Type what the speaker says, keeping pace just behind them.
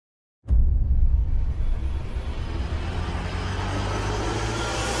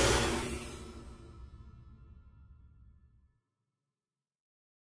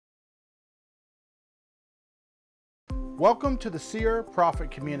Welcome to the Seer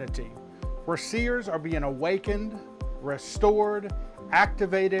Prophet community, where seers are being awakened, restored,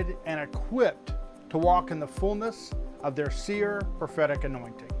 activated, and equipped to walk in the fullness of their seer prophetic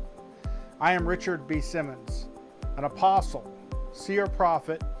anointing. I am Richard B Simmons, an apostle, seer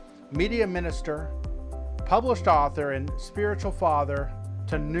prophet, media minister, published author, and spiritual father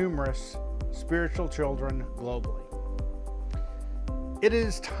to numerous spiritual children globally. It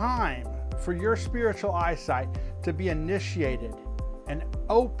is time for your spiritual eyesight to be initiated and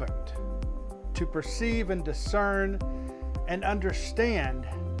opened to perceive and discern and understand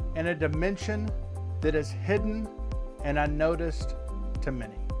in a dimension that is hidden and unnoticed to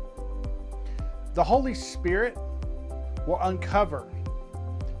many. The Holy Spirit will uncover,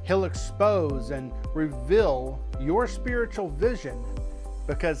 He'll expose and reveal your spiritual vision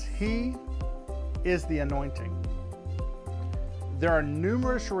because He is the anointing. There are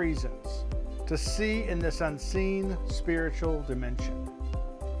numerous reasons to see in this unseen spiritual dimension.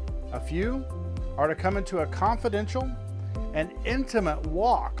 A few are to come into a confidential and intimate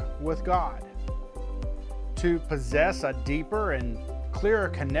walk with God, to possess a deeper and clearer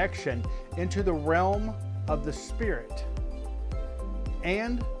connection into the realm of the Spirit,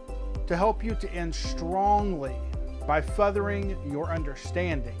 and to help you to end strongly by furthering your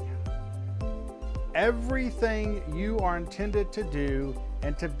understanding. Everything you are intended to do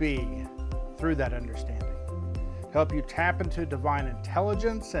and to be through that understanding. Help you tap into divine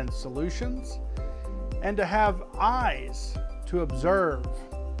intelligence and solutions, and to have eyes to observe,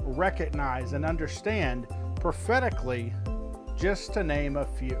 recognize, and understand prophetically, just to name a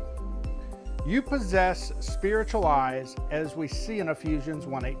few. You possess spiritual eyes, as we see in Ephesians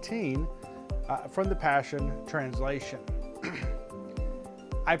 1:18 from the Passion Translation.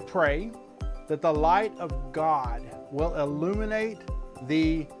 I pray that the light of God will illuminate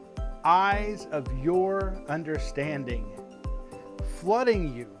the eyes of your understanding,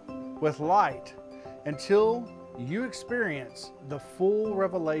 flooding you with light until you experience the full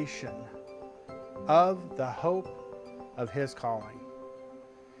revelation of the hope of His calling.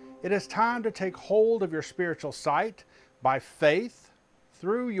 It is time to take hold of your spiritual sight by faith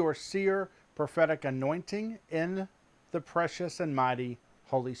through your seer prophetic anointing in the precious and mighty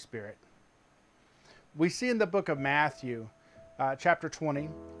Holy Spirit. We see in the book of Matthew, chapter 20,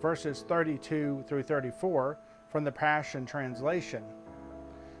 verses 32 through 34 from the Passion Translation.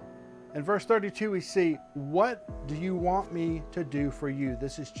 In verse 32, we see, "What do you want me to do for you?"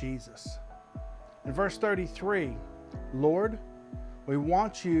 This is Jesus. In verse 33, "Lord, we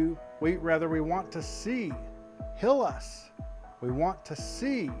want to see. Heal us. We want to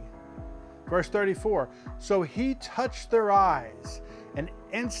see." Verse 34, "So He touched their eyes, and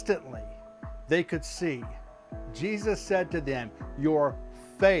instantly they could see. Jesus said to them, 'Your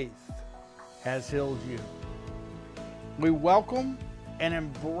faith has healed you.'" We welcome and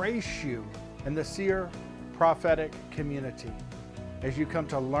embrace you in the Seer Prophetic community as you come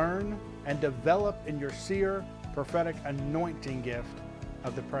to learn and develop in your Seer Prophetic anointing gift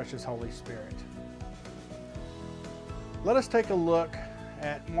of the precious Holy Spirit. Let us take a look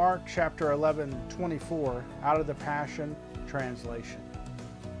at Mark chapter 11:24 out of the Passion Translation.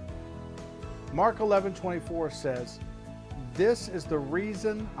 Mark 11:24 says, "This is the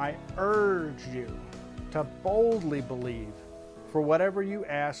reason I urge you to boldly believe for whatever you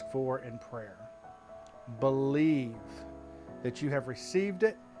ask for in prayer. Believe that you have received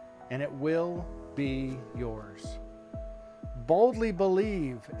it and it will be yours." Boldly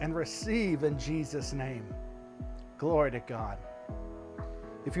believe and receive in Jesus' name. Glory to God.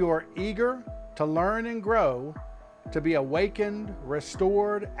 If you are eager to learn and grow, to be awakened,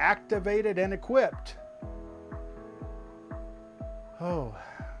 restored, activated, and equipped,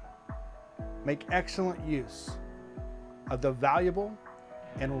 make excellent use of the valuable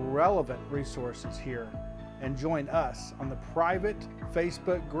and relevant resources here, and join us on the private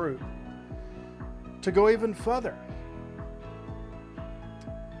Facebook group to go even further.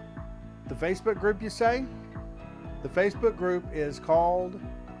 The Facebook group, you say? The Facebook group is called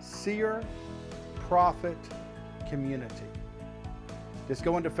Seer Prophet Community. Just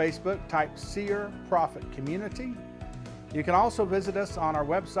go into Facebook, type Seer Prophet Community. You can also visit us on our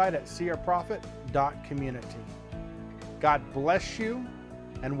website at seerprophet.community. God bless you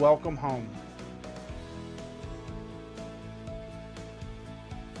and welcome home.